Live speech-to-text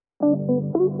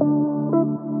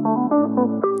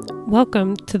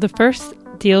Welcome to the First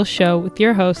Deal Show with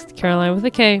your host, Caroline with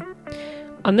a K.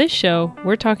 On this show,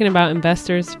 we're talking about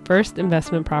investors' first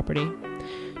investment property.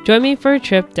 Join me for a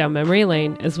trip down memory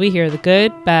lane as we hear the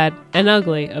good, bad, and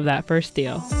ugly of that first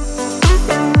deal.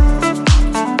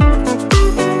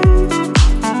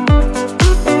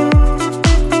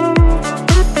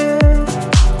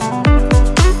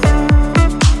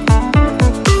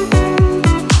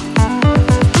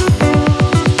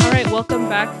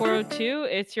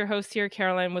 It's your host here,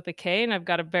 Caroline with a K, and I've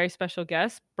got a very special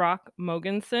guest, Brock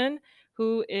Mogenson,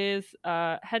 who is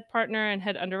head partner and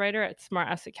head underwriter at Smart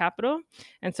Asset Capital.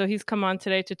 And so he's come on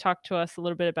today to talk to us a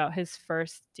little bit about his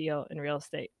first deal in real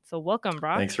estate. So welcome,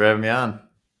 Brock. Thanks for having me on.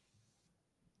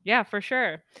 Yeah, for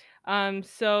sure.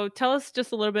 So tell us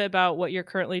just a little bit about what you're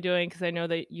currently doing, because I know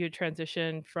that you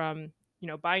transitioned from,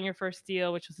 buying your first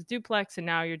deal, which was a duplex, and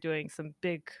now you're doing some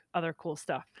big other cool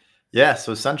stuff. Yeah,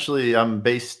 so essentially I'm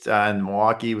based in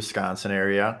Milwaukee, Wisconsin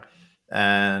area,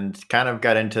 and kind of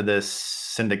got into this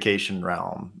syndication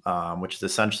realm, which is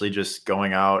essentially just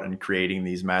going out and creating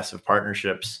these massive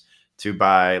partnerships to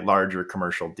buy larger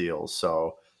commercial deals.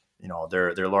 So,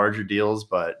 they're larger deals,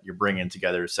 but you're bringing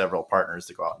together several partners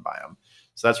to go out and buy them.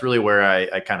 So that's really where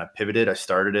I kind of pivoted. I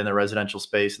started in the residential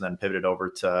space and then pivoted over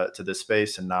to this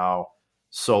space. And now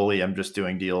solely I'm just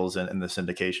doing deals in the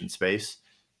syndication space.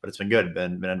 But it's been good.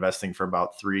 Been investing for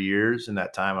about 3 years. In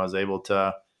that time, I was able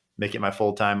to make it my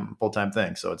full-time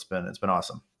thing. So it's been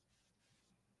awesome.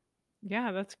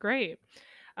 Yeah, that's great.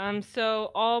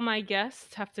 So all my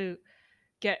guests have to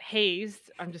get hazed.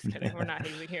 I'm just kidding. We're not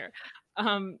hazing here.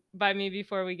 By me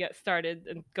before we get started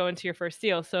and go into your first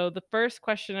deal. So the first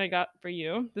question I got for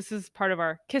you, this is part of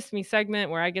our Kiss Me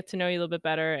segment where I get to know you a little bit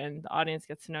better and the audience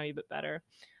gets to know you a bit better.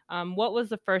 What was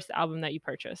the first album that you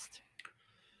purchased?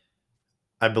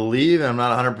 I believe, and I'm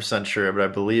not 100% sure, but I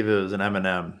believe it was an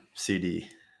Eminem CD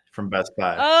from Best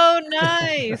Buy. Oh,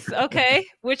 nice. Okay.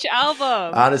 Which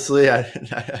album? Honestly, I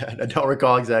don't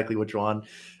recall exactly which one.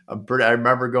 I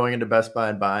remember going into Best Buy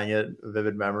and buying it. A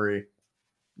vivid memory.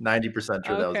 90%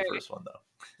 sure that was the first one,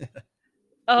 though.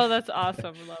 Oh, that's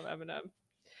awesome. I love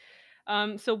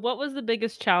Eminem. So what was the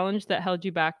biggest challenge that held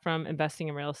you back from investing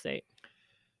in real estate?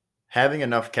 Having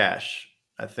enough cash,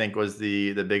 I think, was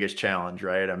the biggest challenge,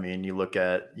 right? I mean, you look,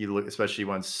 especially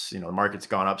once, the market's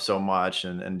gone up so much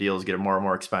and deals get more and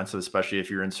more expensive, especially if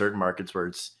you're in certain markets where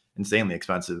it's insanely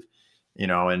expensive,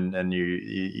 and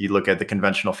you look at the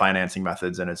conventional financing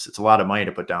methods and it's a lot of money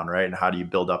to put down, right? And how do you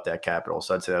build up that capital?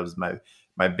 So I'd say that was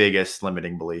my biggest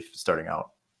limiting belief starting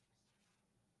out.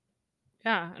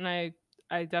 Yeah. And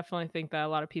I definitely think that a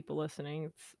lot of people listening,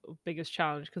 it's the biggest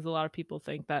challenge because a lot of people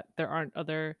think that there aren't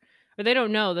other, or they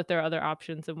don't know that there are other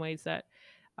options and ways that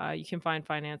you can find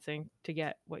financing to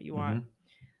get what you want.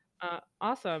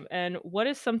 Awesome. And what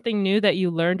is something new that you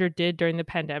learned or did during the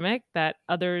pandemic that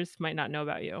others might not know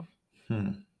about you?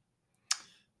 I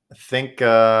think,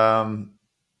 well,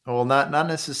 not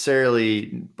necessarily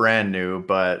brand new,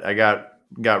 but I got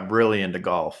really into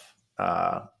golf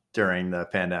during the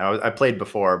pandemic. I played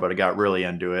before, but I got really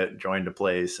into it, joined a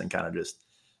place and kind of just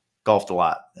golfed a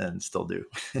lot and still do.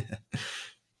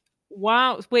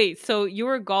 Wow. Wait, so you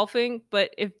were golfing,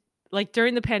 but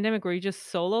during the pandemic, were you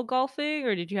just solo golfing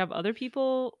or did you have other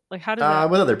people? Like, how did that?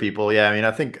 With other people, yeah. I mean,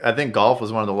 I think golf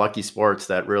was one of the lucky sports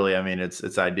that really, I mean, it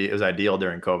was ideal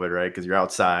during COVID, right? Because you're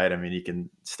outside. I mean, you can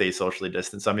stay socially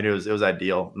distanced. I mean, it was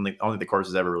ideal. And only the course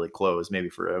was ever really closed, maybe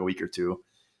for a week or two.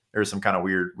 There were some kind of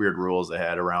weird rules they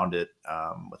had around it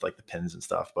with like the pins and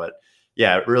stuff. But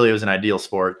yeah, it really was an ideal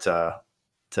sport to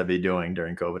be doing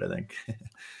during COVID, I think.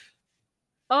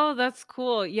 Oh, that's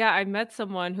cool. Yeah, I met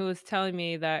someone who was telling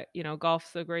me that,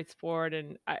 golf's a great sport.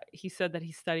 And he said that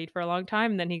he studied for a long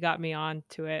time and then he got me on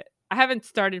to it. I haven't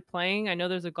started playing. I know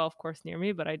there's a golf course near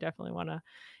me, but I definitely want to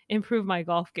improve my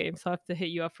golf game. So I'll have to hit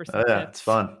you up for some Oh yeah, tips. it's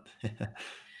fun.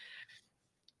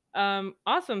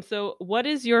 Awesome. So what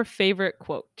is your favorite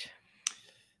quote?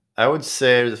 I would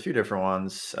say there's a few different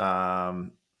ones.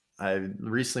 I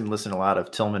recently listened to a lot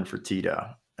of Tillman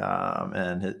Fertitta,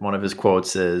 and one of his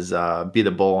quotes is "Be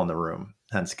the bull in the room."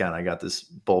 Hence, kind of, I got this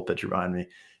bull picture behind me,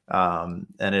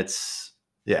 and it's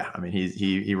I mean,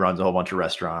 he runs a whole bunch of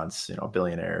restaurants,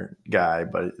 billionaire guy,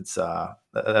 but it's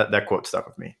that quote stuck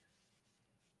with me.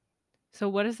 So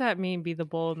what does that mean? Be the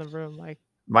bull in the room, like.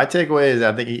 My takeaway is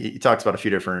I think he talks about a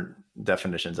few different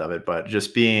definitions of it, but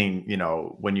just being,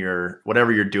 when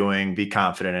whatever you're doing, be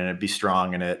confident in it, be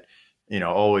strong in it,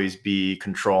 always be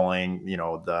controlling,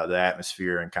 the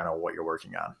atmosphere and kind of what you're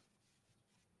working on.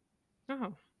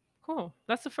 Oh, cool.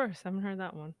 That's the first. I haven't heard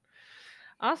that one.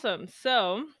 Awesome.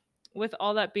 So with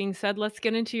all that being said, let's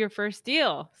get into your first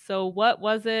deal. So what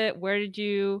was it? Where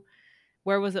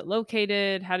was it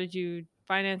located? How did you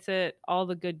finance it? All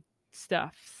the good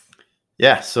stuffs.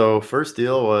 Yeah. So first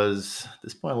deal was at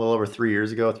this point a little over 3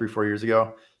 years ago, 3, 4 years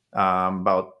ago. I'm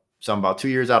about 2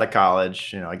 years out of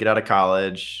college. I get out of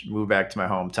college, move back to my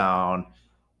hometown,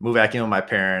 move back in with my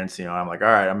parents. I'm like, all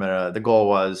right, the goal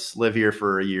was live here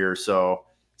for a year or so,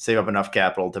 save up enough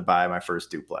capital to buy my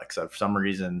first duplex. For some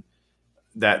reason,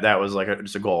 that was like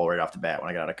just a goal right off the bat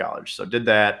when I got out of college. So did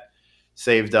that,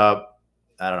 saved up.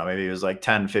 I don't know, maybe it was like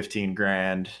 10, 15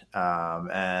 grand,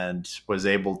 and was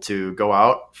able to go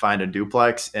out, find a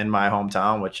duplex in my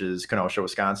hometown, which is Kenosha,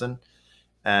 Wisconsin.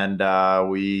 And I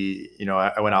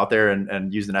went out there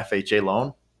and used an FHA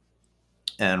loan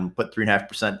and put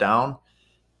 3.5% down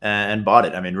and bought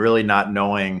it. I mean, really not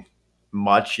knowing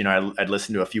much. I'd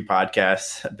listened to a few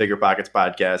podcasts, Bigger Pockets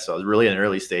podcast. So I was really in the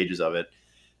early stages of it.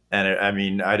 And I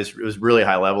mean, it was really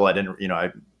high level. I didn't,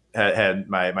 I had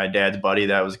my dad's buddy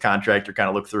that was a contractor kind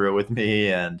of look through it with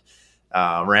me and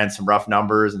ran some rough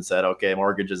numbers and said, okay,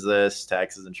 mortgage is this,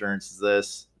 taxes, insurance is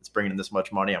this, it's bringing in this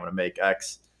much money, I'm going to make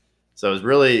X. So it was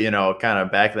really, kind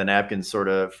of back of the napkin sort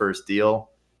of first deal.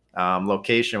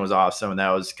 Location was awesome. And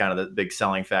that was kind of the big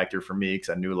selling factor for me because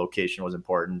I knew location was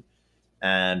important,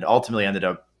 and ultimately ended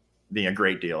up being a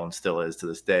great deal and still is to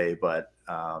this day. But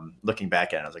looking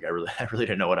back at it, I was like, I really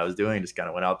didn't know what I was doing. Just kind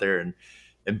of went out there and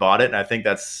bought it. And I think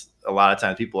that's a lot of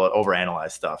times people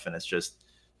overanalyze stuff, and it's just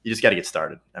you just got to get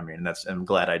started. I mean, I'm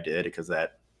glad I did because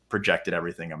that projected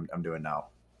everything I'm doing now.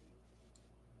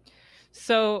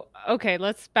 So, okay,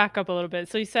 let's back up a little bit.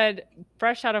 So you said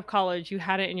fresh out of college, you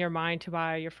had it in your mind to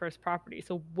buy your first property.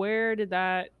 So where did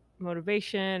that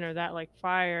motivation or that like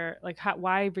fire, like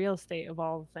why real estate of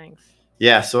all the things?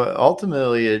 Yeah. So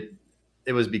ultimately,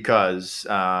 it was because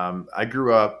I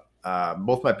grew up.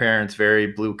 Both my parents very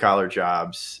blue collar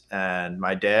jobs, and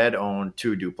my dad owned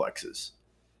two duplexes.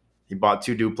 He bought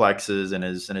two duplexes in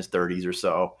his 30s or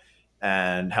so,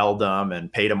 and held them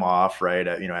and paid them off. Right,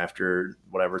 after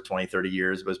whatever 20, 30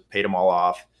 years, was paid them all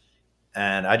off.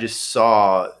 And I just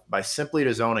saw by simply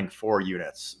just owning 4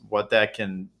 units what that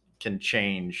can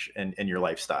change in your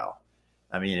lifestyle.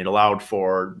 I mean, it allowed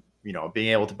for being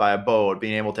able to buy a boat,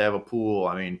 being able to have a pool.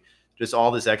 I mean, just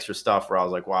all this extra stuff where I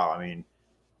was like, wow. I memean,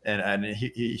 and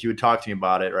he would talk to me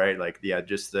about it, right? Like, yeah,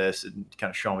 just this, and kind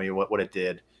of show me what it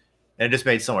did, and it just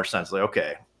made so much sense. Like,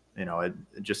 okay,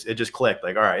 it just clicked.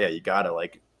 Like, all right, yeah, you gotta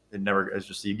like it never. It's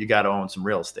just you gotta own some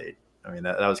real estate. I mean,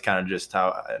 that was kind of just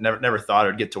how I never thought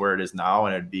it'd get to where it is now,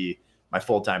 and it'd be my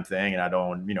full time thing, and I'd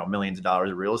own millions of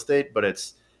dollars of real estate. But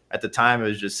it's at the time it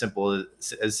was just simple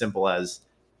as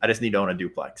I just need to own a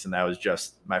duplex, and that was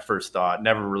just my first thought.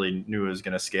 Never really knew it was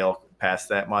going to scale past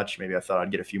that much. Maybe I thought I'd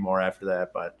get a few more after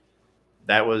that, but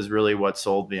that was really what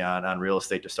sold me on real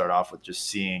estate to start off with. Just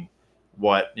seeing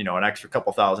what an extra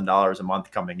couple $1,000s a month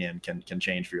coming in can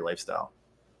change for your lifestyle.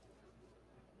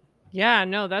 Yeah,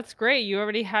 no, that's great. You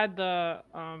already had the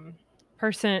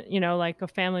person, like a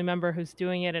family member who's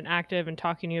doing it and active and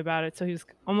talking to you about it. So he was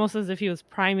almost as if he was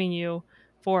priming you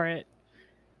for it.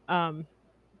 Um,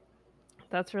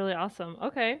 that's really awesome.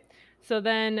 Okay. So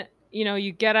then,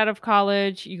 you get out of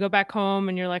college, you go back home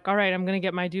and you're like, all right, I'm going to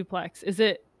get my duplex. Is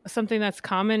it something that's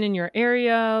common in your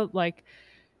area? Like,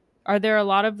 are there a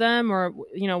lot of them or,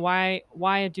 why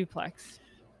a duplex?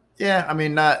 Yeah, I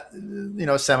mean, not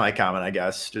semi common, I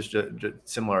guess, just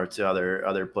similar to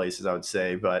other places, I would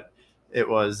say, but it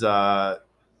was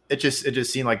it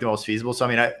just seemed like the most feasible. So I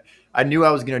mean, I knew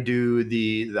I was going to do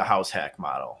the house hack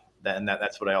model,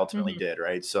 that's what I ultimately Mhm. did,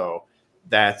 right? So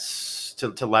that's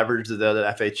to leverage the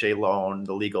FHA loan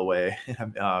the legal way.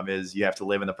 Is you have to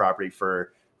live in the property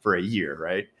for a year,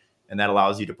 right? And that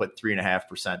allows you to put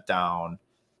 3.5% down,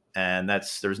 and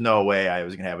there's no way I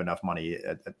was going to have enough money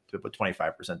to put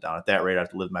 25% down. At that rate, I have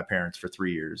to live with my parents for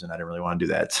 3 years, and I didn't really want to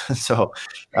do that. So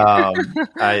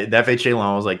the FHA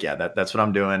loan was like, yeah, that's what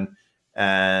I'm doing.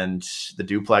 And the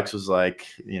duplex was like,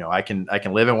 I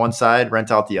can live in one side,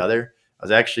 rent out the other. I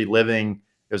was actually living.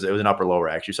 It was an upper lower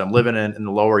actually, so I'm living in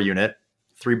the lower unit,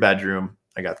 3 bedroom.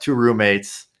 I got two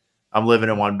roommates. I'm living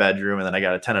in one bedroom, and then I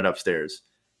got a tenant upstairs.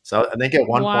 So I think at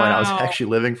one point I was Wow. actually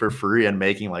living for free and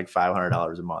making like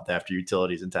 $500 a month after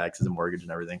utilities and taxes and mortgage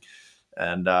and everything.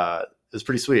 And it was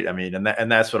pretty sweet. I mean,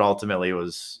 and that's what ultimately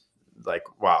was like,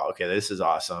 wow, okay, this is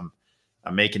awesome.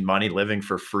 I'm making money, living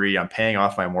for free. I'm paying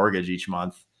off my mortgage each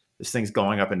month. This thing's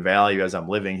going up in value as I'm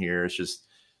living here. It's just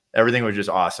everything was just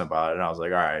awesome about it. And I was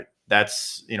like, all right,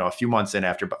 that's a few months in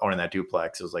after owning that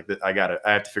duplex, it was like I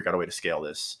have to figure out a way to scale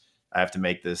this. I have to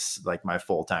make this like my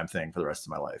full time thing for the rest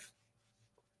of my life.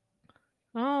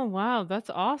 Oh, wow, that's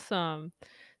awesome.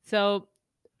 So,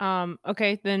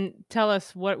 okay, then tell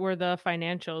us what were the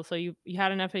financials? So you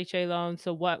had an FHA loan.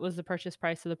 So what was the purchase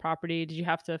price of the property? Did you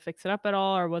have to fix it up at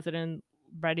all, or was it in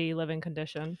ready living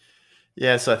condition?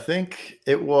 Yeah, so I think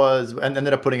it was, and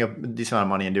ended up putting a decent amount of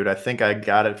money into it. I think I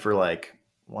got it for like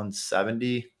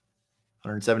 170,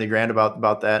 170 grand,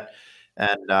 about that.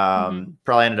 And Hmm.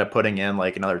 probably ended up putting in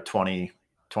like another 20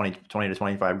 to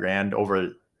 25 grand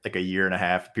over like a year and a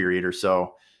half period or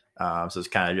so. So it's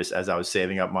kind of just as I was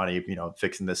saving up money,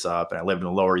 fixing this up, and I lived in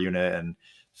a lower unit. And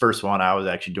first one, I was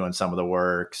actually doing some of the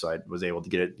work, so I was able to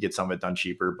get some of it done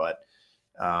cheaper. But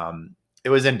it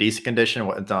was in decent condition.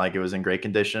 It's not like it was in great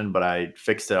condition, but I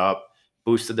fixed it up,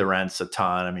 boosted the rents a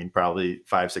ton. I mean, probably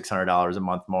 $500-600 a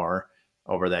month more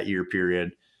over that year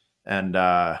period. And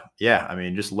yeah, I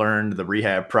mean, just learned the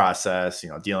rehab process,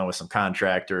 dealing with some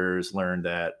contractors, learned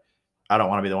that I don't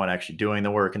want to be the one actually doing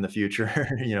the work in the future,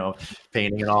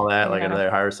 painting and all that. Like, I'd Yeah. rather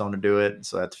hire someone to do it.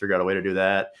 So I had to figure out a way to do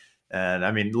that. And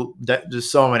I mean, just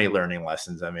so many learning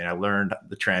lessons. I mean, I learned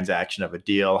the transaction of a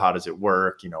deal. How does it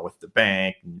work, with the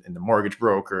bank and the mortgage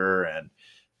broker and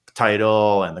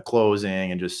title and the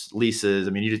closing and just leases.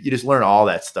 I mean, you just learn all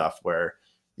that stuff where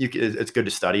it's good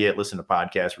to study it, listen to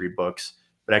podcasts, read books,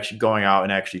 but actually going out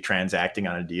and actually transacting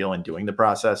on a deal and doing the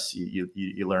process,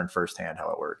 you learn firsthand how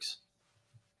it works.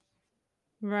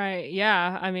 Right.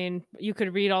 Yeah. I mean, you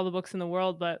could read all the books in the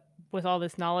world, but with all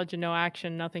this knowledge and no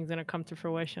action, nothing's going to come to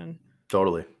fruition.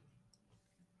 Totally.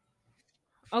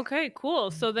 Okay,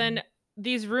 cool. So then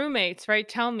these roommates, right?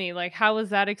 Tell me, like, how was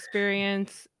that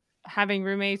experience having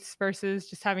roommates versus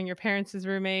just having your parents as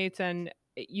roommates? And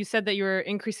you said that you were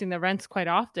increasing the rents quite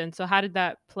often. So how did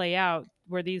that play out?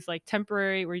 Were these like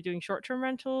temporary? Were you doing short-term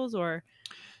rentals or?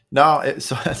 No,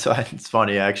 so it's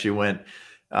funny. I actually went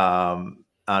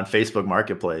on Facebook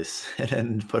Marketplace and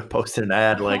then posted an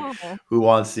ad like, Oh, "Who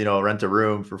wants, rent a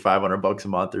room for $500 a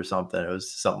month or something?" It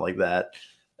was something like that.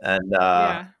 And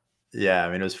yeah. yeah,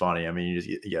 I mean, it was funny. I mean,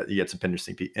 you get some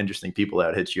interesting people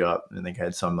that hit you up. And I think I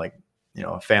had some like,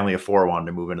 a family of four wanted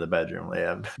to move into the bedroom.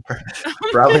 Yeah,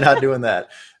 probably not doing that.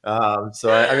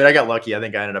 So I mean, I got lucky. I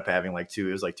think I ended up having like two.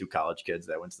 It was like two college kids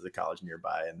that went to the college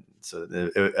nearby, and so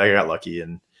I got lucky.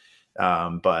 And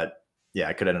but yeah,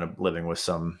 I could end up living with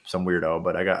some weirdo,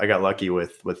 but I got lucky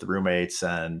with the roommates,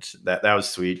 and that was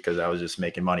sweet because I was just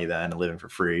making money then and living for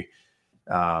free.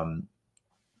 Um,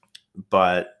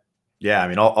 but yeah, I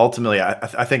mean, ultimately,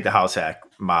 I think the house hack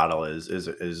model is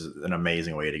an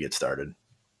amazing way to get started.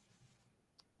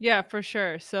 Yeah, for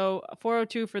sure. So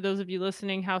 402, for those of you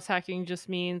listening, house hacking just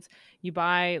means you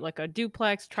buy like a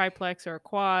duplex, triplex, or a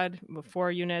quad with 4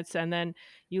 units, and then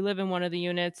you live in one of the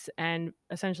units, and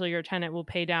essentially your tenant will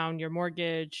pay down your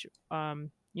mortgage. And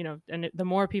the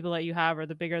more people that you have, or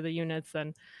the bigger the units,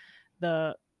 then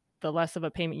the the less of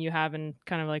a payment you have. And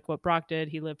kind of like what Brock did,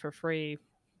 he lived for free,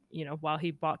 while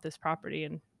he bought this property,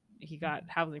 and he got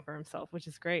housing for himself, which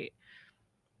is great.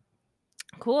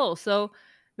 Cool. So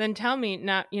then tell me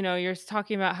now, you're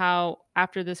talking about how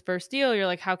after this first deal, you're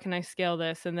like, how can I scale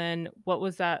this? And then what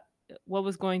was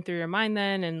going through your mind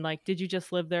then? And like, did you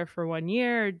just live there for 1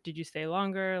 year? Or did you stay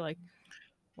longer? Like,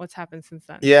 what's happened since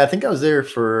then? Yeah, I think I was there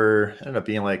for ended up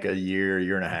being like a year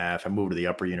and a half. I moved to the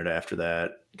upper unit after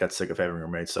that. Got sick of having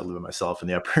roommates, so I lived with myself in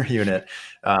the upper unit.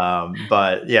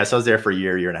 But yeah, so I was there for a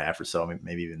year and a half or so,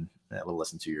 maybe even a little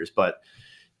less than 2 years. But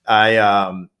I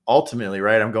ultimately,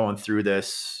 right, I'm going through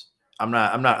this. I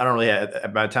don't really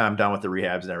have, by the time I'm done with the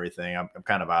rehabs and everything, I'm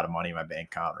kind of out of money in my bank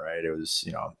account, right? It was,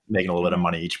 making a little bit of Hmm.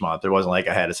 money each month. It wasn't like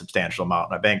I had a substantial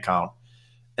amount in my bank account.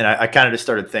 And I kind of just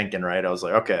started thinking, right? I was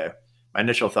like, okay, my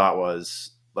initial thought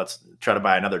was, let's try to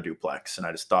buy another duplex. And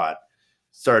I just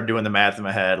started doing the math in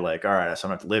my head, like, all right, so I'm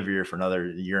gonna have to live here for another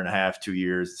year and a half, 2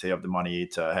 years to save the money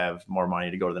to have more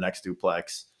money to go to the next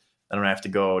duplex. Then I'm gonna have to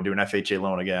go do an FHA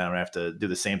loan again. I'm gonna have to do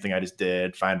the same thing I just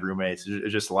did, find roommates.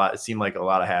 It's just a lot. It seemed like a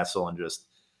lot of hassle and just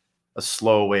a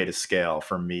slow way to scale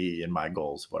for me and my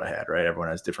goals, what I had, right? Everyone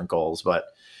has different goals, but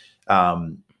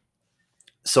um,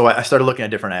 so I started looking at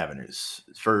different avenues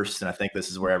first, and I think this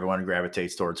is where everyone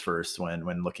gravitates towards first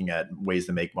when looking at ways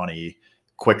to make money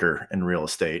quicker in real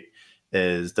estate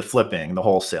is the flipping, the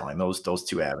wholesaling, those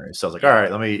two avenues. So I was like, all Yeah.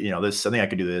 right, let me, this, I think I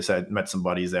could do this. I met some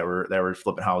buddies that were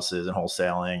flipping houses and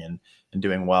wholesaling and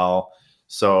doing well.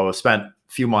 So spent a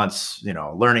few months,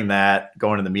 learning that,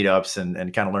 going to the meetups and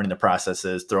kind of learning the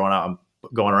processes, going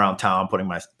around town,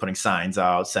 putting signs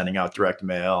out, sending out direct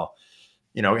mail,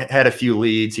 had a few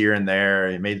leads here and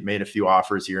there, made a few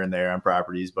offers here and there on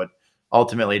properties, but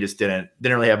ultimately just didn't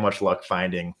really have much luck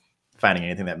finding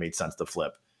anything that made sense to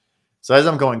flip. So as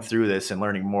I'm going through this and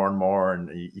learning more and more,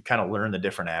 and you kind of learn the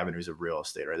different avenues of real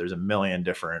estate, right? There's a million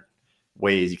different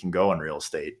ways you can go in real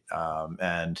estate.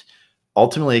 And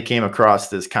ultimately came across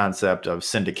this concept of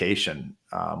syndication,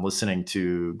 listening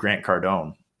to Grant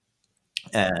Cardone.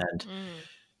 And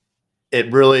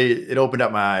Mm, it opened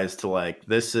up my eyes to like,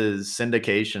 this is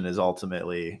syndication is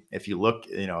ultimately, if you look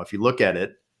at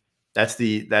it, that's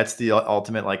the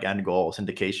ultimate like end goal,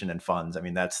 syndication and funds. I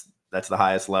mean, that's the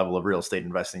highest level of real estate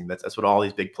investing. That's what all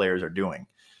these big players are doing.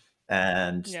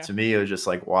 And yeah. to me, it was just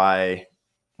like, why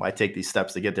take these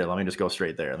steps to get there? Let me just go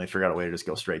straight there. Let me figure out a way to just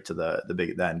go straight to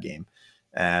the end game.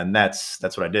 And that's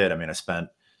what I did. I mean, I spent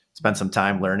some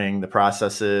time learning the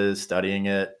processes, studying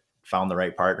it, found the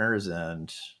right partners,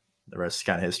 and the rest is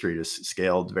kind of history. Just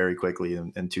scaled very quickly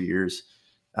in 2 years.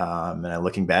 And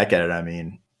looking back at it, I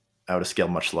mean, I would have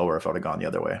scaled much slower if I would have gone the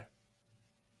other way.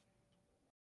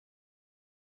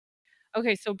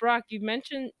 Okay, so Brock, you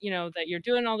mentioned, that you're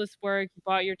doing all this work, you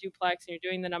bought your duplex, and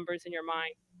you're doing the numbers in your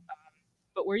mind.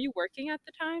 But were you working at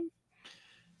the time?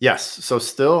 Yes. So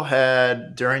still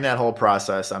had during that whole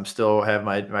process, I'm still have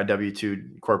my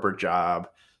W-2 corporate job,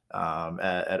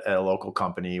 at a local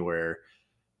company where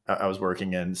I was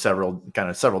working in several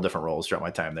different roles throughout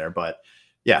my time there. But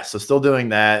yeah, so still doing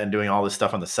that and doing all this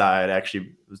stuff on the side. I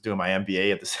actually was doing my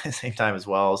MBA at the same time as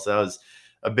well. So that was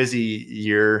a busy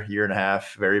year and a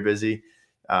half, very busy.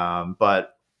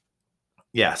 But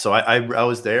yeah, so I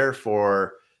was there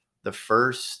for the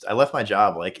first. I left my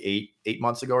job like eight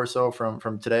months ago or so from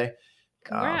today,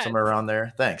 somewhere Congrats. around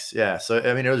there. Thanks. Yeah. So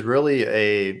I mean, it was really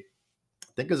I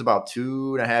think it was about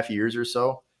 2.5 years or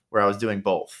so where I was doing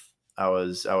both. I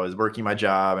was working my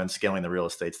job and scaling the real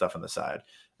estate stuff on the side.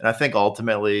 And I think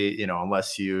ultimately,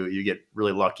 unless you get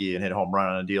really lucky and hit a home run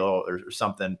on a deal or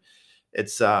something,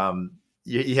 it's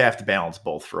you have to balance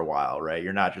both for a while, right?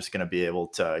 You're not just going to be able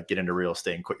to get into real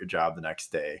estate and quit your job the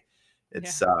next day. Yeah.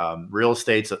 It's real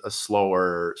estate's a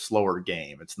slower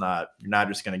game. It's not You're not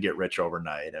just going to get rich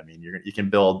overnight. I mean, you can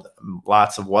build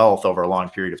lots of wealth over a long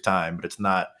period of time, but it's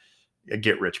not a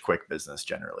get rich quick business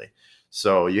generally.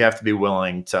 So you have to be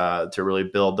willing to really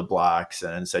build the blocks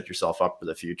and set yourself up for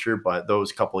the future. But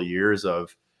those couple of years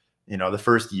of, the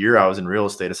first year I was in real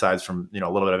estate, aside from a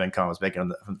little bit of income I was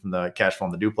making from the cash flow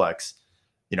in the duplex,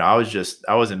 I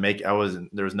wasn't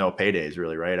there was no paydays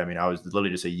really, right? I mean, I was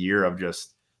literally just a year of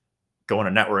just going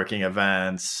to networking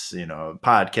events,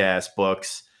 podcasts,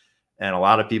 books, and a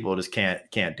lot of people just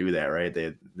can't do that, right?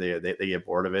 They get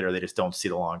bored of it, or they just don't see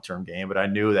the long term game. But I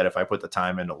knew that if I put the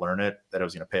time in to learn it, that it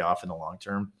was going to pay off in the long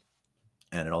term,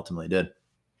 and it ultimately did.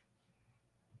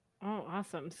 Oh,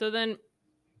 awesome. So then,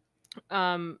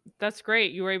 that's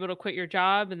great. You were able to quit your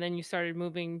job, and then you started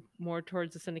moving more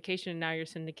towards the syndication. And now you're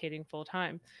syndicating full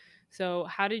time. So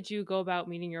how did you go about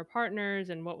meeting your partners,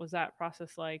 and what was that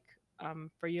process like,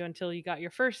 for you until you got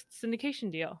your first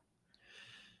syndication deal?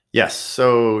 Yes.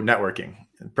 So networking,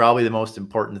 probably the most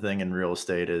important thing in real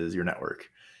estate is your network.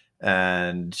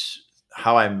 And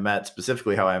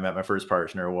specifically how I met my first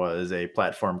partner was a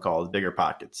platform called Bigger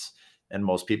Pockets. And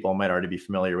most people might already be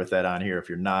familiar with that on here. If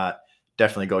you're not,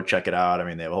 definitely go check it out. I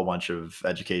mean, they have a whole bunch of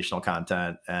educational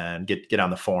content, and get on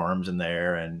the forums in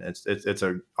there. And it's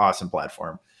an awesome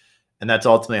platform. And that's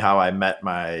ultimately how I met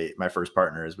my first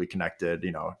partner. Is we connected,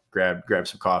 grabbed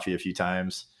some coffee a few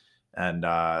times, and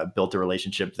built a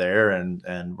relationship there, and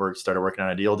started working on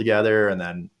a deal together, and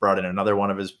then brought in another one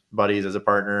of his buddies as a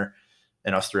partner,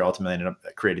 and us three ultimately ended up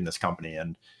creating this company.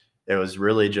 And it was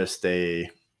really just a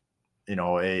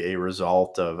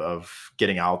result of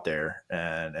getting out there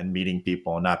and meeting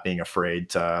people and not being afraid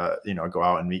to go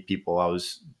out and meet people. I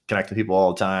was connecting people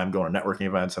all the time, going to networking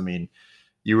events. I mean,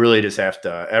 you really just have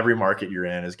to, every market you're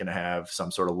in is going to have some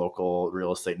sort of local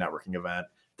real estate networking event.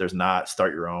 If there's not,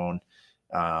 start your own.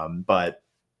 But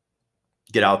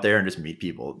get out there and just meet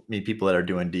people that are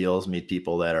doing deals, meet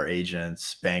people that are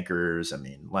agents, bankers, I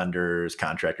mean, lenders,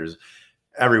 contractors,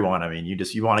 everyone. I mean,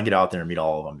 you want to get out there and meet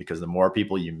all of them, because the more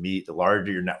people you meet, the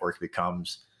larger your network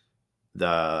becomes,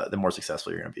 the more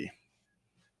successful you're going to be.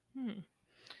 Hmm.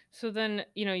 So then,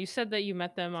 you said that you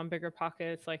met them on Bigger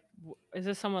Pockets. Like, is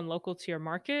this someone local to your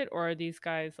market, or are these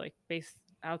guys like based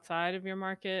outside of your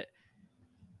market?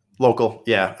 Local.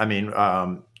 Yeah. I mean,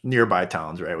 nearby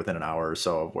towns, right? Within an hour or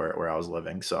so of where I was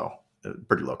living. So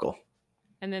pretty local.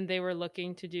 And then they were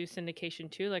looking to do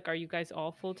syndication too. Like, are you guys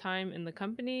all full time in the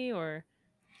company, or?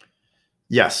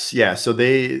 Yes, yeah. So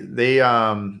it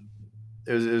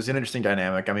was an interesting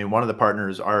dynamic. I mean, one of the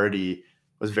partners already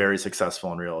was very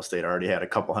successful in real estate. Already had a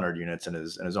couple hundred units in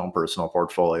his own personal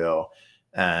portfolio,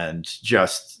 and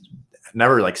just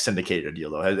never like syndicated a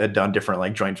deal though. Had done different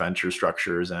like joint venture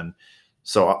structures, and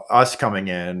so us coming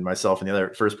in, myself and the other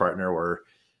first partner were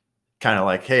kind of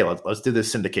like, hey, let's do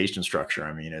this syndication structure.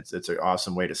 I mean, it's an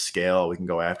awesome way to scale. We can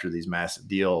go after these massive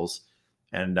deals,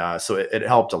 and so it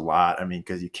helped a lot. I mean,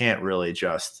 because you can't really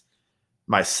just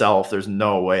myself. There's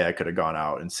no way I could have gone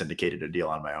out and syndicated a deal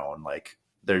on my own. Like,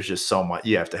 there's just so much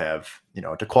you have to have,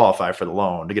 to qualify for the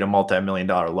loan, to get a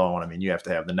multi-million-dollar loan. I mean, you have to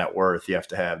have the net worth, you have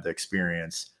to have the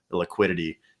experience, the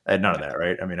liquidity. I had none of that,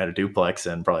 right? I mean, I had a duplex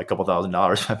and probably a couple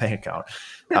 $1,000s in my bank account.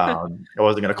 I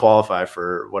wasn't going to qualify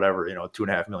for whatever,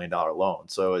 $2.5 million loan.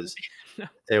 So No,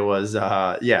 it was,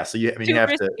 yeah. So you too have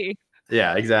to, risky.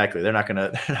 yeah, exactly. They're not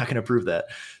gonna prove that.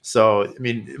 So I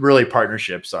mean, really,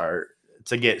 partnerships are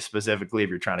to get specifically if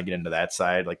you're trying to get into that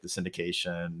side, like the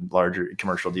syndication, larger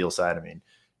commercial deal side. I mean,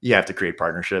 you have to create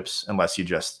partnerships unless you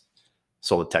just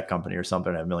sold a tech company or something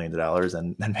and have millions of dollars,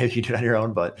 and then maybe you do it on your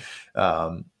own. But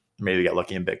maybe you got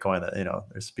lucky in Bitcoin that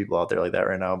there's people out there like that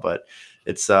right now. But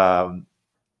it's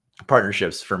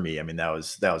partnerships for me. I mean, that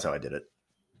was how I did it.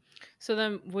 So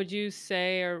then would you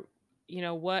say, or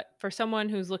what for someone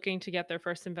who's looking to get their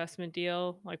first investment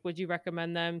deal, like would you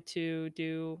recommend them to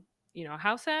do, a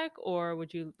house hack, or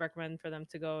would you recommend for them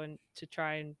to go and to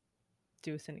try and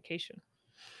do a syndication?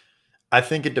 I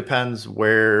think it depends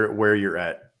where you're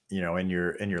at, in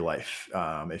your life.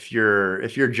 If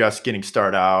you're just getting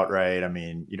started out, right? I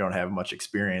mean, you don't have much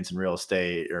experience in real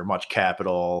estate or much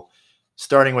capital.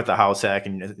 Starting with a house hack,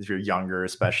 and if you're younger,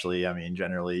 especially, I mean,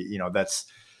 generally, that's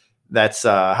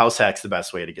house hack's the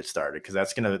best way to get started because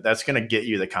that's gonna get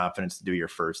you the confidence to do your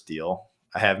first deal.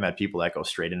 I have met people that go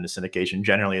straight into syndication.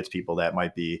 Generally, it's people that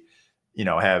might be,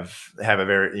 have a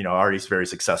very, already very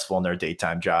successful in their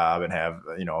daytime job and have,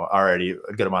 already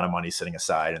a good amount of money sitting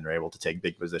aside, and they're able to take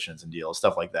big positions in deals,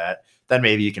 stuff like that. Then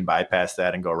maybe you can bypass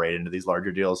that and go right into these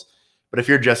larger deals. But if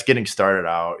you're just getting started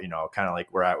out, kind of like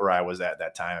where I was at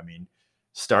that time, I mean,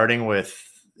 starting with,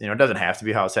 it doesn't have to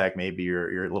be house hack. Maybe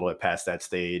you're a little bit past that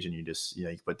stage and you just, you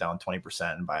put down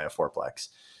 20% and buy a fourplex.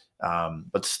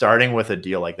 But starting with a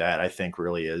deal like that, I think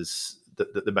really is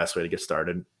the best way to get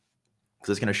started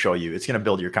because it's going to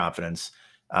build your confidence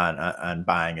on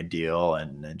buying a deal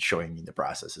and showing you the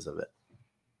processes of it.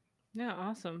 Yeah,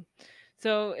 awesome.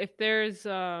 So if there's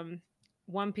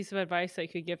one piece of advice that you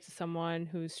could give to someone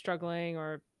who's struggling,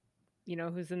 or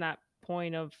who's in that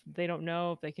point of they don't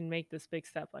know if they can make this big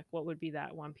step, like what would be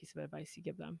that one piece of advice you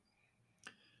give them?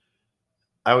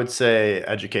 I would say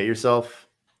educate yourself.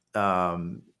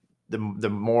 Um, the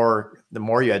more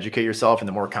you educate yourself and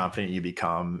the more confident you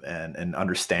become and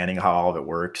understanding how all of it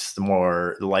works, the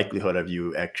more the likelihood of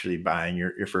you actually buying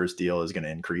your first deal is going to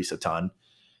increase a ton.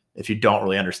 If you don't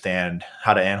really understand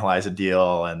how to analyze a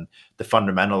deal and the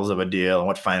fundamentals of a deal and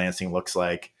what financing looks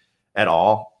like at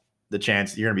all, the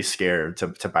chance you're going to be scared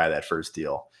to buy that first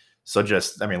deal. So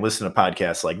just, I mean, listen to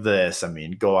podcasts like this. I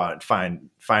mean, go out and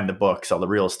find the books, all the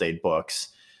real estate books,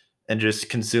 and just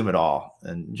consume it all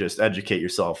and just educate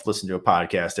yourself. Listen to a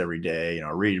podcast every day,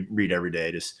 read every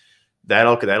day. Just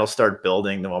that'll start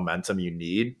building the momentum you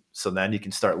need. So then you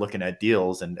can start looking at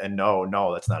deals and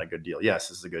no, that's not a good deal. Yes,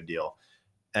 this is a good deal.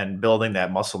 And building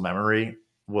that muscle memory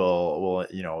will,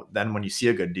 then when you see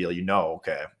a good deal,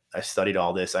 okay, I studied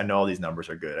all this. I know these numbers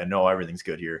are good. I know everything's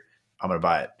good here. I'm going to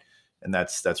buy it. And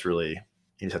that's really,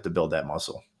 you just have to build that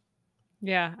muscle.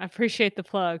 Yeah, I appreciate the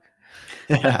plug.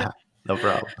 Yeah, no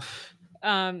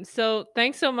problem. So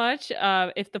thanks so much.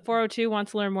 If the 402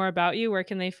 wants to learn more about you, where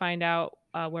can they find out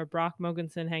where Brock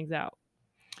Mogenson hangs out?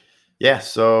 Yeah,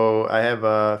 so I have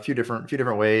a few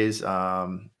different ways.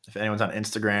 If anyone's on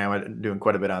Instagram, I'm doing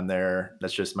quite a bit on there.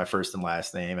 That's just my first and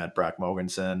last name at Brock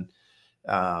Mogenson.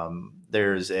 We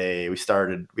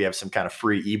have some kind of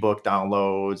free ebook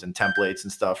downloads and templates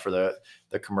and stuff for the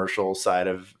commercial side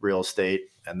of real estate,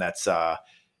 and that's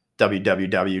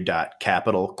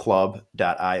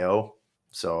www.capitalclub.io.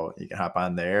 So you can hop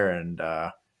on there and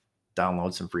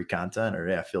download some free content,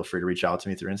 or feel free to reach out to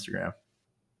me through Instagram.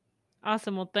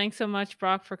 Awesome. Well, thanks so much,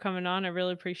 Brock, for coming on. I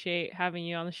really appreciate having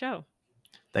you on the show.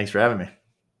 Thanks for having me.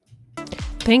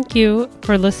 Thank you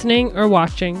for listening or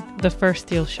watching The First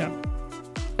Deal Show.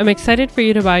 I'm excited for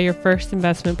you to buy your first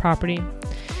investment property.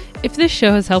 If this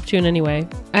show has helped you in any way,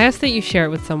 I ask that you share it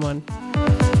with someone.